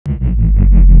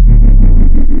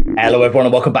Hello everyone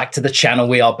and welcome back to the channel.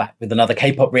 We are back with another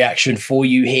K-pop reaction for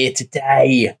you here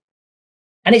today.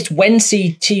 And it's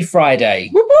NCT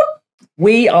Friday. Whoop, whoop.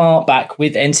 We are back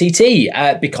with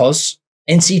NCT because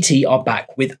NCT are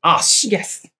back with us.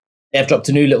 Yes. They have dropped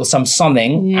a new little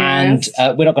something, yes.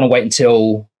 And we're not going to wait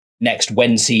until next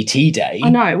NCT day.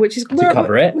 I know, which is to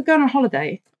cover it. We're going on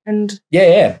holiday, and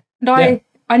and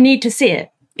I need to see it.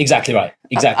 Exactly right.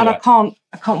 Exactly. And right.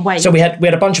 I can't wait. So we had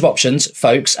a bunch of options,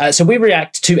 folks. So we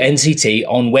react to NCT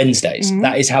on Wednesdays. Mm-hmm.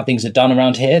 That is how things are done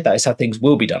around here. That is how things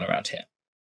will be done around here.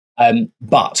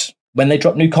 But when they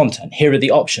drop new content, here are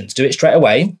the options. Do it straight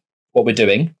away, what we're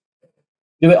doing.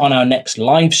 Do it on our next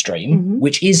live stream,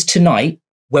 which is tonight,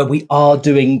 where we are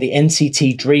doing the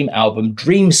NCT Dream album,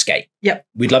 Dreamscape. Yep.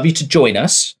 We'd love you to join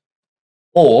us.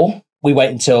 Or we wait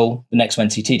until the next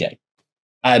NCT day.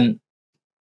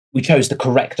 We chose the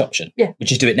correct option,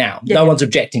 which is do it now. Yeah, no one's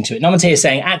objecting to it. No one's here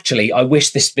saying, actually, I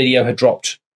wish this video had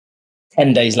dropped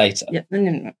 10 days later. Yeah,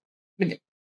 no.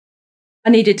 I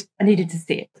needed to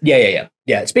see it.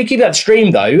 Yeah. Speaking of that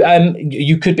stream, though,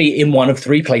 you could be in one of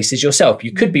three places yourself.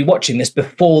 You could be watching this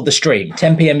before the stream,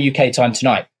 10 p.m. UK time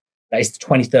tonight. That is the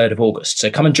 23rd of August. So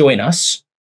come and join us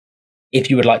if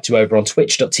you would like to over on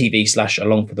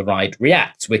twitch.tv/alongfortheride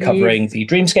react. We're covering the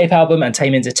Dreamscape album and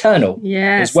Taemin's Eternal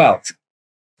as well.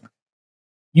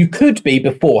 You could be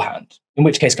beforehand, in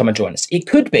which case come and join us. It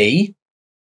could be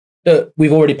that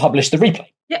we've already published the replay.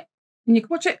 Yeah, and you can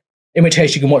watch it. In which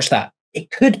case you can watch that.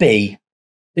 It could be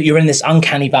that you're in this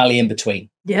uncanny valley in between.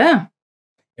 Yeah.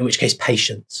 In which case,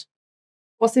 patience.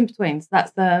 What's in between? So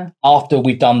that's the... After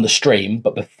we've done the stream,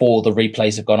 but before the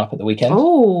replays have gone up at the weekend.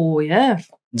 Oh, yeah.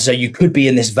 So you could be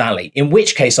in this valley. In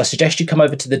which case, I suggest you come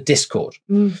over to the Discord.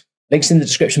 Links in the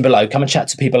description below. Come and chat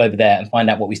to people over there and find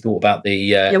out what we thought about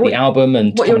the album.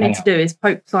 And what you'll need to do is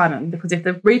poke Simon, because if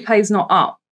the replay's not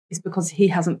up, it's because he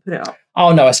hasn't put it up.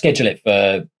 Oh, no, I schedule it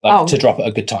for to drop at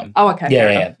a good time. Oh, okay.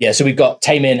 Yeah. So we've got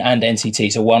Taemin and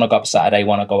NCT. So one will go up Saturday,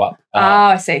 one will go up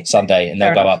I see. Sunday, and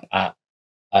they'll go up at,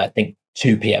 I think,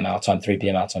 2 p.m. our time, 3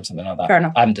 p.m. our time, something like that. Fair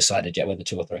enough. I haven't decided yet whether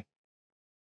 2 or 3.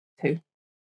 2.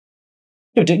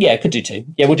 Could do 2.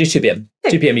 Yeah, we'll do 2 p.m.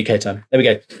 2 p.m. UK time. There we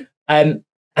go.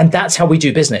 And that's how we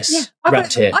do business. Yeah, I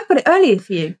got it earlier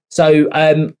for you. So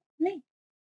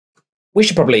we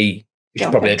should probably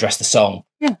address the song.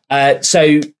 Yeah.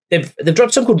 So they've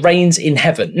dropped a song called Rains in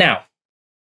Heaven. Now,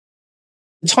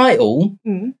 the title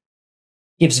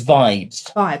gives vibes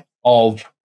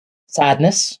of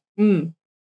sadness,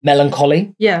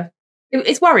 melancholy. Yeah.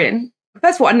 It's worrying.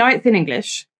 First of all, I know it's in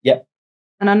English. Yep.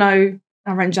 And I know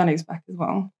our Renjani's back as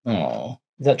well. Oh,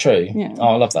 is that true? Yeah.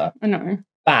 Oh, I love that. I know.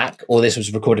 Back, or this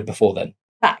was recorded before then?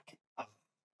 Back.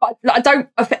 But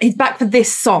he's back for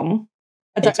this song.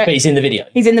 But he's in the video.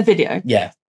 He's in the video.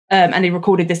 Yeah. And he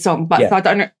recorded this song, but so I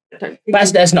don't know.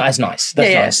 That's nice. That's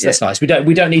nice. That's nice. We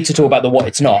don't need to talk about the what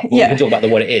it's not. But we can talk about the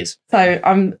what it is. So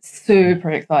I'm super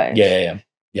excited.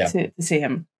 Yeah. To see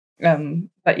him.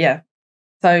 But yeah.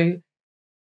 So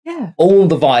yeah. All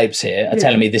the vibes here are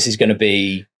telling me this is going to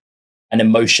be an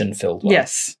emotion-filled one.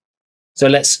 Yes. So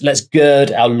let's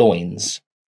gird our loins,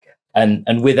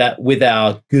 and with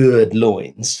our good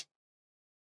loins,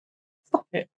 stop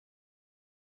it.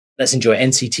 Let's enjoy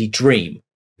NCT Dream,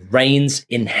 Rains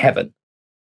in Heaven.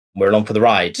 We're along for the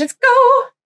ride. Let's go.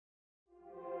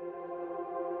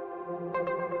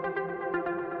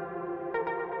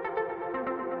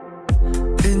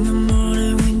 In the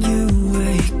morning when you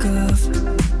wake up,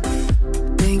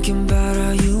 thinking about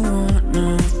how you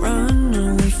wanna run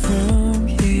away from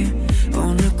here,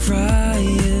 wanna cry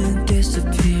and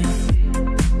disappear.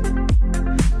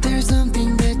 There's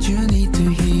something that you need to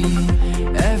hear.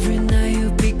 Every night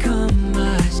you become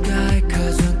my sky,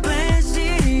 'cause when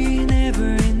glancing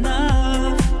never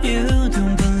enough, you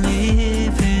don't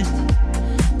believe it.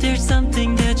 There's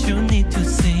something that you need to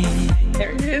see.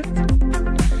 There it is.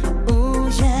 Oh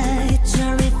yeah, it's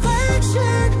a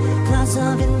reflection, clouds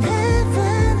up in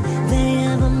heaven. They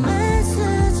have a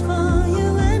message for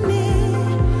you and me.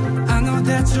 I know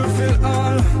that you feel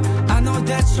all, I know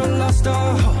that you lost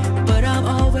all hope, but I am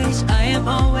always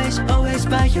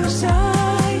by your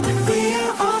side. We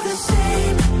are all the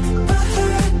same, but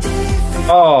hurt different.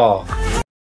 Oh,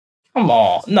 come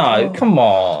on. No, come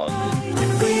on.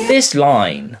 This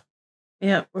line.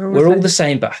 Yeah. We're all the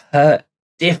same, but hurt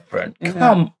different. Yeah.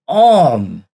 Come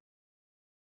on.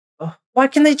 Why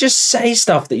can they just say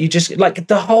stuff that you just, like,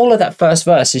 the whole of that first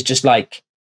verse is just like,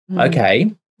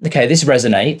 okay, this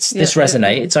resonates. This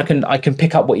resonates. I can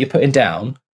pick up what you're putting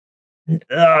down.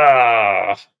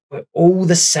 We're all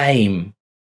the same,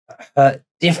 but hurt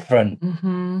different.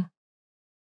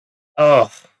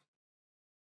 Oh,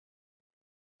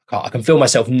 I can feel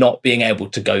myself not being able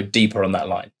to go deeper on that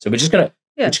line. So we're gonna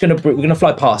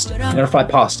fly past it. We're gonna fly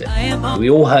past it. We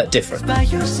all hurt different. By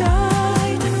your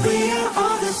side, we are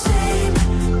all the same,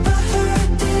 but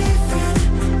hurt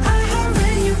different. I have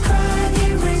when you cry,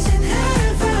 it rains in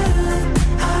heaven.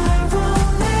 I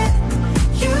won't let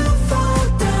you fall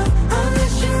down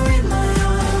unless you're in my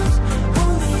arms,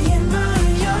 only in my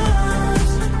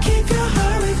arms. Keep your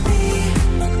heart with me,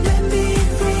 let me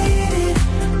read it.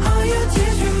 All your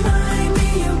tears remind me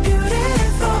you're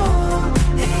beautiful.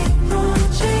 It won't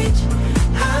change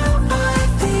how I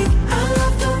think. I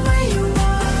love the way you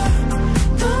are,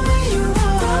 the way you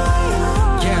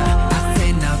are. Yeah, I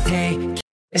say now take.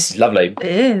 This is lovely. It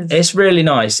is. It's really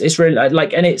nice. It's really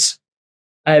like, and it's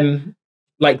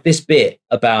like this bit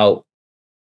about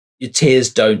your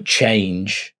tears don't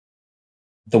change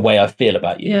the way I feel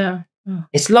about you. Yeah. Oh.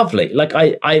 It's lovely. Like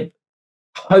I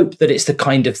hope that it's the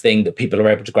kind of thing that people are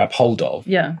able to grab hold of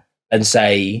Yeah. and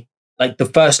say, like the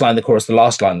first line of the chorus, the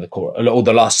last line of the chorus, or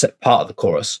the last part of the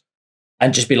chorus,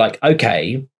 and just be like,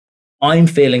 okay, I'm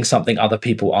feeling something other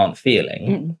people aren't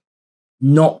feeling,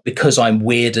 not because I'm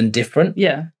weird and different,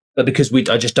 Yeah. but because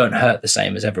I just don't hurt the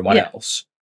same as everyone Yeah. else.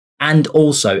 And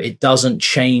also, it doesn't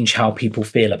change how people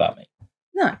feel about me.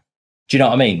 No. Do you know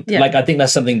what I mean? Yeah. Like, I think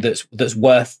that's something that's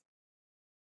worth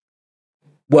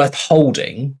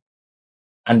holding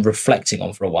and reflecting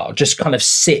on for a while. Just kind of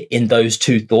sit in those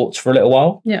two thoughts for a little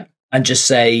while. Yeah. And just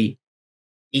say,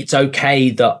 it's okay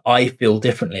that I feel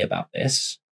differently about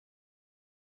this.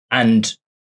 And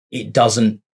it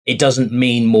doesn't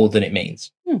mean more than it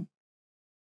means.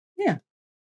 Yeah.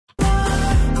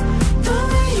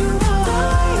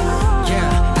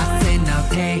 Yeah, I say now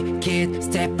take it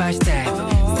step by step.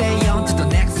 Stay on to the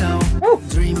next zone.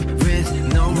 Dream with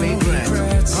no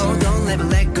regrets. Oh, don't ever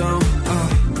let go.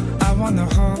 I wanna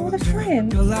hold What a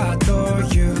friend. you, girl, I adore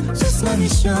you. Just let me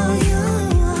show you.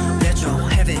 Let your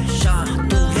heaven shine.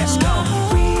 Let's go.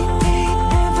 We ain't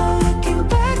ever looking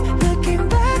back,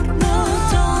 no.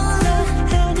 Don't let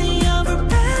any of our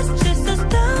past chase us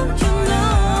down, you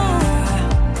know.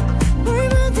 We're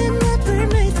more than what we're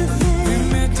made to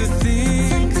think.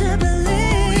 To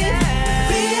believe.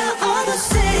 We are all the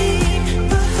same,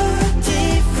 but hurt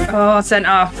different. Oh,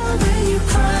 centre. When you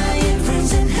cry, it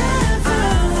rains in heaven.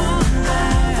 I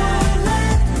won't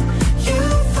let you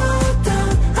fall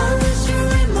down unless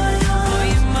you're in my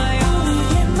arms, only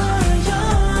in my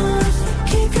arms.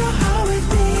 Keep your heart with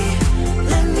me,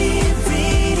 let me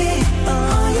read it.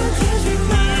 All your tears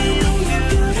remind me you're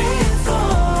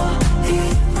beautiful.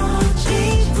 It won't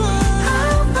change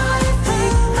how I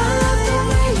think. I love the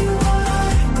way you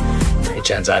are. Hey,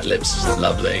 Jan's ad-libs is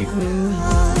lovely.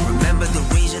 Remember the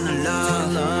reason of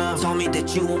love. Told me that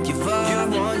you won't give up.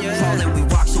 Falling, we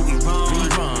walk, so we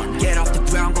run. Get off the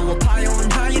ground, go up higher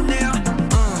and higher now.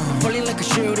 Falling like a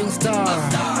shooting star.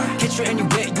 Get you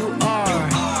anywhere you are.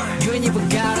 You ain't even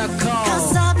gotta call.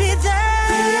 'Cause I'll be there.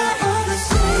 We are all the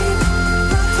same,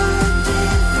 but hurt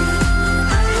different.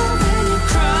 I love when you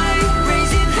cry,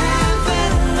 raising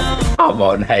heaven. No. Come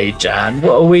on, hey Jan,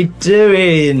 what are we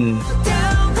doing?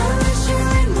 Down unless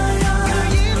you're in my arms,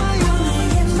 only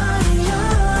in my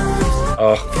arms.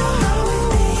 Oh,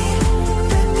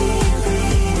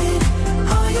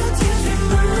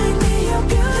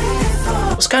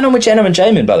 what's going on with Jenna and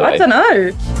Jamin, by the way? I don't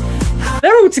know.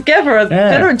 They're all together. Yeah.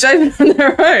 They're all Jamin on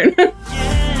their own.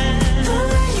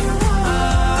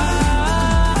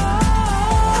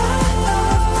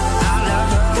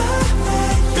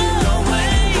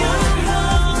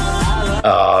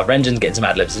 Oh, Renjan's getting some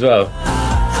ad-libs as well.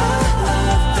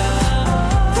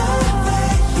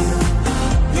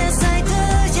 Yes, I do.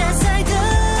 Yes, I do.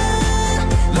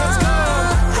 Let's go.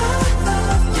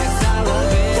 Yes, I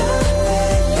love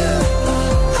it.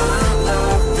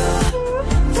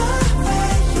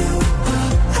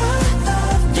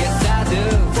 Yes, I do.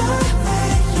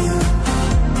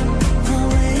 The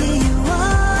way you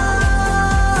are.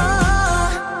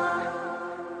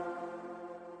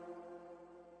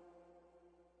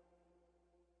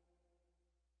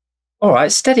 All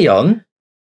right, steady on.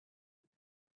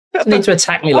 You need to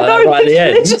attack me like I that know, right at the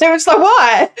end. literally, it was like,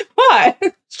 why? Why?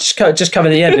 Just cover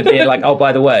the end and being like, oh,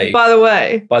 by the way, By the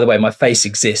way. my face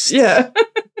exists. Yeah.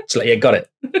 It's like, yeah, got it.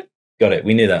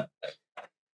 We knew that.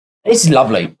 It's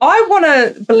lovely. I want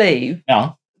to believe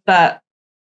Yeah. that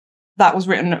was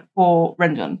written for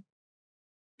Renjan.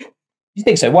 You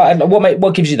think so?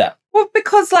 What gives you that? Well,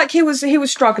 because like he was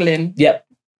struggling, Yep.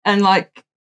 and like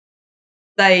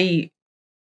I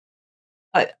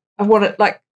want to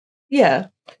like, yeah.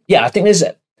 Yeah, I think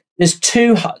there's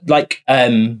two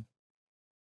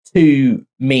two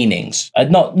meanings,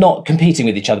 not competing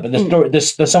with each other, but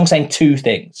the song's saying two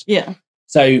things. Yeah.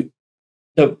 So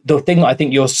the thing that I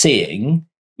think you're seeing,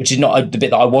 which is not the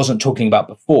bit that I wasn't talking about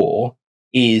before,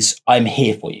 is I'm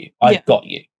here for you. I've got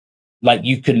you. Like,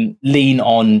 you can lean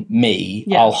on me.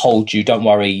 Yeah. I'll hold you. Don't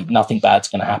worry. Nothing bad's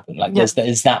going to happen. Like, there's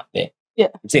that bit. Yeah.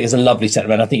 I think it's a lovely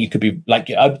sentiment. I think you could be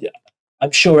like,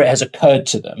 I'm sure it has occurred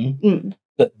to them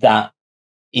that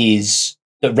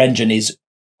Renjun is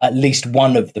at least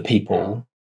one of the people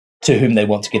to whom they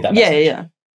want to give that message. Yeah.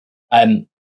 And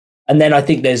then I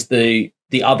think there's the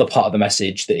other part of the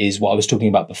message that is what I was talking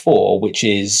about before, which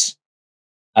is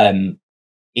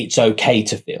it's okay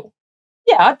to feel.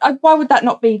 Yeah, why would that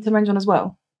not be to Renjun as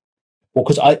well? Well,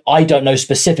 because I don't know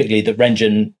specifically that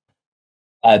Renjun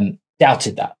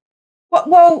doubted that.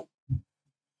 Well,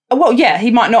 yeah, he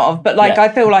might not have, but like I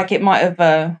feel like it might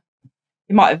have.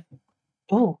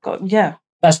 Oh God, yeah.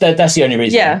 That's the only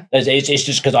reason. Yeah, it's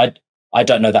just because I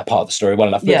don't know that part of the story well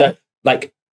enough. Yeah.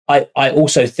 Like I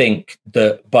also think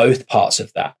that both parts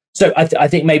of that. So I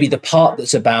think maybe the part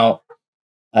that's about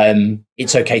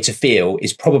it's okay to feel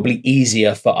is probably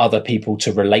easier for other people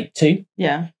to relate to.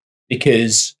 Yeah.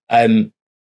 Because the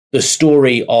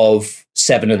story of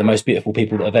 7 of the most beautiful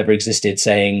people that have ever existed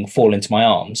saying "fall into my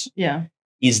arms"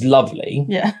 is lovely.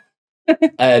 Yeah.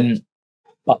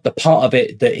 But the part of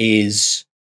it that is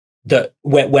that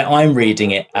where I'm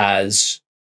reading it as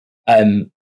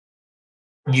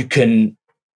you can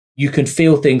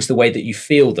feel things the way that you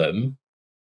feel them.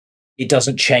 It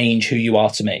doesn't change who you are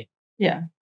to me. Yeah.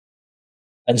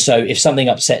 And so if something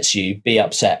upsets you, be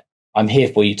upset. I'm here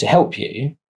for you to help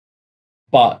you.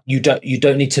 But you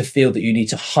don't need to feel that you need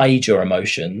to hide your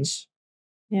emotions.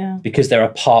 Yeah. Because they're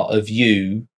a part of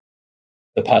you,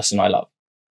 the person I love.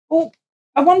 Well,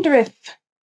 I wonder if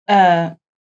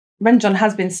Renjun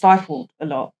has been stifled a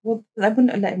lot. Well, they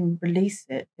wouldn't have let him release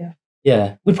it.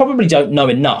 Yeah. We probably don't know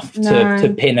enough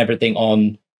to pin everything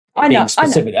on being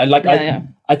specific.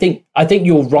 I think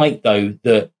you're right though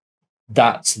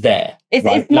that's there. It's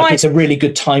right? nice. Like, it's a really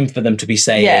good time for them to be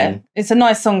saying. Yeah, it's a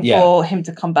nice song for him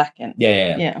to come back in.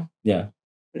 Yeah.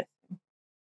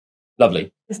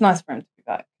 Lovely. It's nice for him to be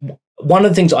back. One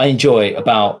of the things I enjoy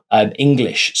about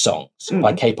English songs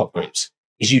by K-pop groups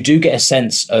is you do get a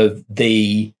sense of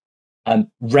the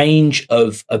range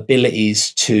of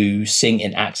abilities to sing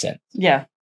in accent. Yeah.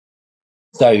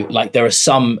 So, like, there are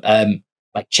some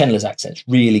like Chenla's accent's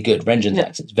really good. Renjun's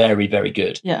accent's very, very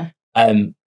good. Yeah.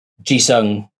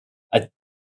 Jisung, I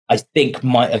think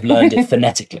might have learned it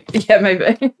phonetically. Yeah,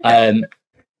 maybe.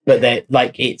 But they're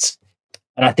like and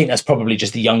I think that's probably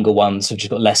just the younger ones who've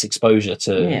just got less exposure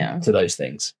to those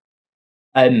things.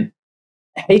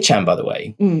 Hey Chan, by the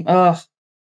way. Oh,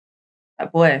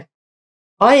 that boy.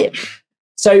 That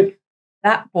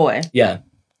boy. Yeah.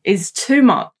 Is too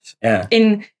much. Yeah.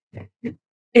 In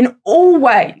all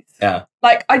ways. Yeah.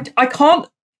 Like I can't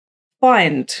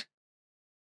find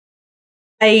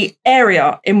a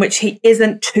area in which he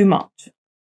isn't too much.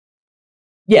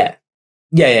 Yeah.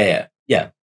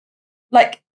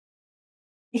 Like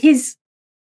he's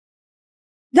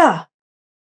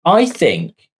I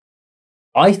think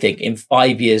in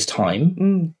 5 years'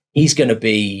 time he's going to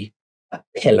be a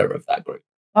pillar of that group.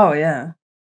 Oh yeah.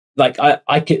 Like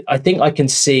I think I can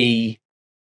see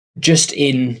just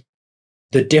in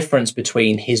the difference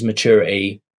between his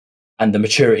maturity and the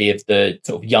maturity of the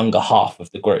sort of younger half of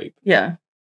the group. Yeah.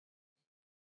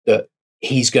 That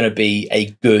he's going to be a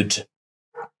good.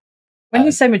 When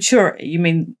you say maturity, you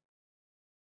mean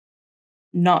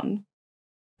none?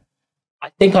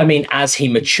 I think I mean as he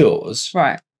matures,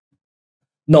 right?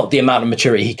 Not the amount of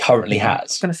maturity he currently has. I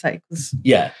was going to say,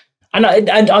 yeah, and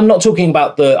I'm not talking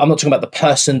about the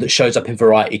person that shows up in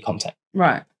variety content,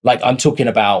 right? Like I'm talking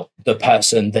about the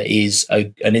person that is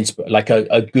a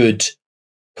good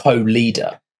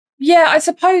co-leader. Yeah, I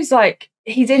suppose like.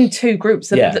 He's in two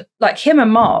groups. Like him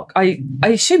and Mark, I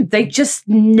assume they just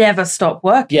never stop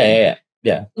working.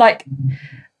 Yeah. Like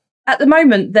at the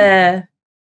moment they're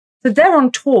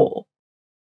on tour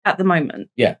at the moment.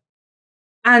 Yeah.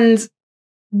 And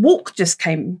Walk just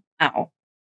came out.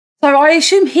 So I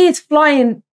assume he's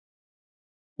flying.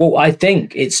 Well, I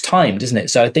think it's timed, isn't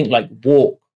it? So I think like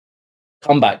Walk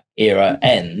comeback era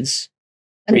ends,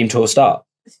 Dream Tour start.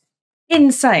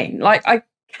 Insane. Like I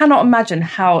cannot imagine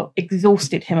how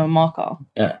exhausted him and Mark are.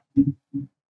 Yeah.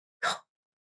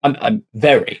 I'm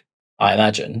very, I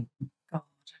imagine. God.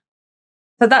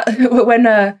 So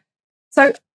that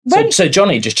so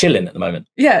Johnny just chilling at the moment.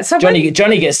 Yeah. So Johnny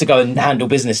gets to go and handle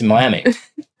business in Miami.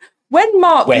 When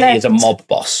Mark he is a mob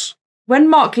boss. When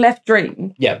Mark left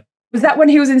Dream, yeah. Was that when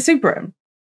he was in Super M?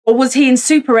 Or was he in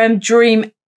Super M,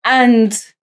 Dream and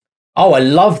Oh, I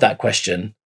love that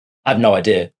question. I have no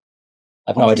idea.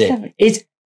 I have no idea.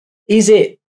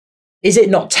 127. Is it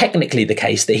not technically the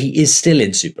case that he is still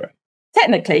in Super M?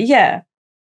 Technically, yeah.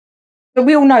 But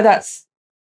we all know that's...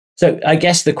 So I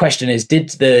guess the question is,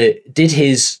 did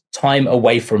his time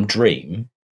away from Dream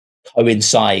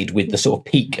coincide with the sort of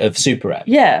peak of Super M?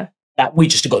 Yeah. That we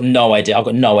just got no idea. I've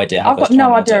got no idea. I've got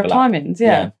no idea of timings,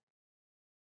 yeah.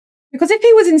 Because if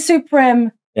he was in Super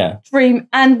M, Dream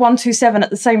and 127 at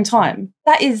the same time,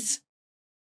 that is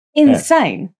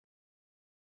insane.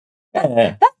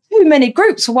 Yeah. That's too many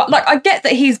groups. Like, I get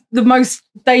that he's the most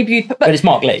debuted, but it's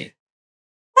Mark Lee.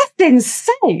 That's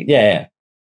insane. Yeah.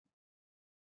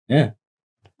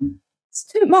 It's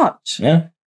too much. Yeah.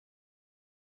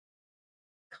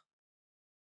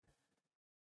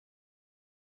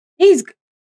 He's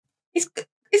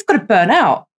got to burn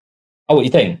out. Oh, what do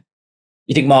you think?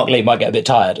 You think Mark Lee might get a bit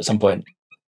tired at some point?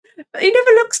 But he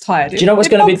never looks tired. Do you know what's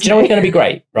going to be? Do you know what's going to be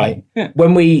great? Right.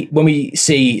 When we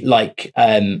see like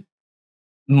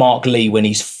Mark Lee when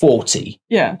he's 40,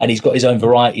 and he's got his own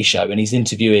variety show and he's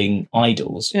interviewing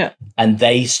idols, and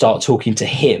they start talking to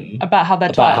him about how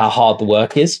how hard the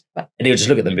work is, and he'll just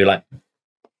look at them and be like,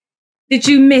 "Did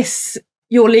you miss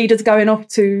your leaders going off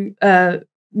to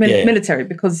military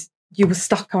because you were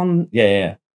stuck on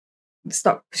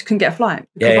stuck couldn't get a flight?"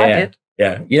 Because I did.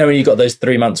 Yeah, you know when you got those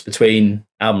 3 months between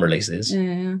album releases.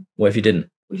 Yeah. What if you didn't?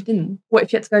 What if you didn't? What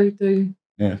if you had to go do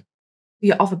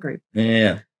your other group?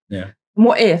 Yeah. And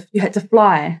what if you had to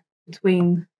fly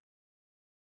between,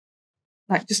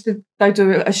 like, just to go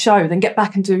do a show, then get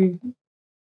back and do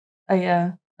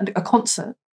a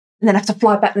concert, and then have to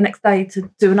fly back the next day to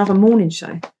do another morning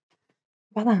show? How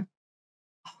about that?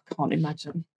 Oh, I can't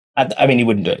imagine. I mean, he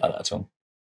wouldn't do it like that at all.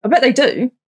 I bet they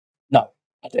do. No,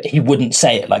 he wouldn't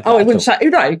say it like that. Oh, he wouldn't say,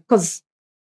 no, because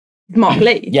Mark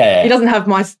Lee. Yeah. He doesn't have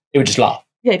my... He would just laugh.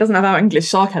 Yeah, he doesn't have our English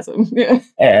sarcasm.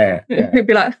 Yeah. He'd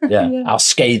be like... Our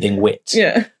scathing wit.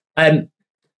 Yeah.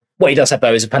 What he does have,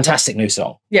 though, is a fantastic new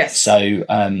song. Yes. So,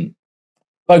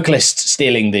 vocalist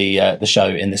stealing the show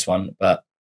in this one, but...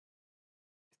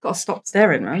 Got to stop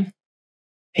staring, man.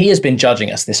 He has been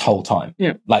judging us this whole time.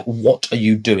 Yeah. Like, what are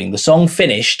you doing? The song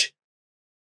finished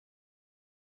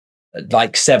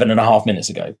like 7.5 minutes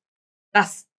ago.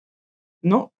 That's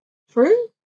not true.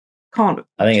 Can't.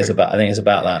 I think it's about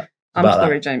that. I'm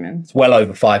sorry, Jamie. It's well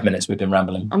over 5 minutes we've been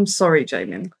rambling. I'm sorry,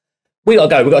 Jamie. We gotta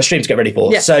go. We've got a stream to get ready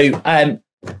for. Yes. So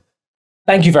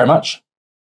thank you very much.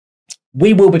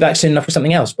 We will be back soon enough with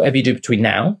something else. Whatever you do between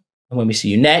now and when we see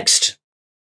you next,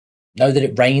 know that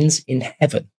it rains in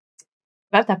heaven.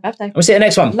 Birthday. We'll see you in the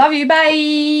next one. Love you.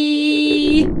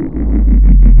 Bye.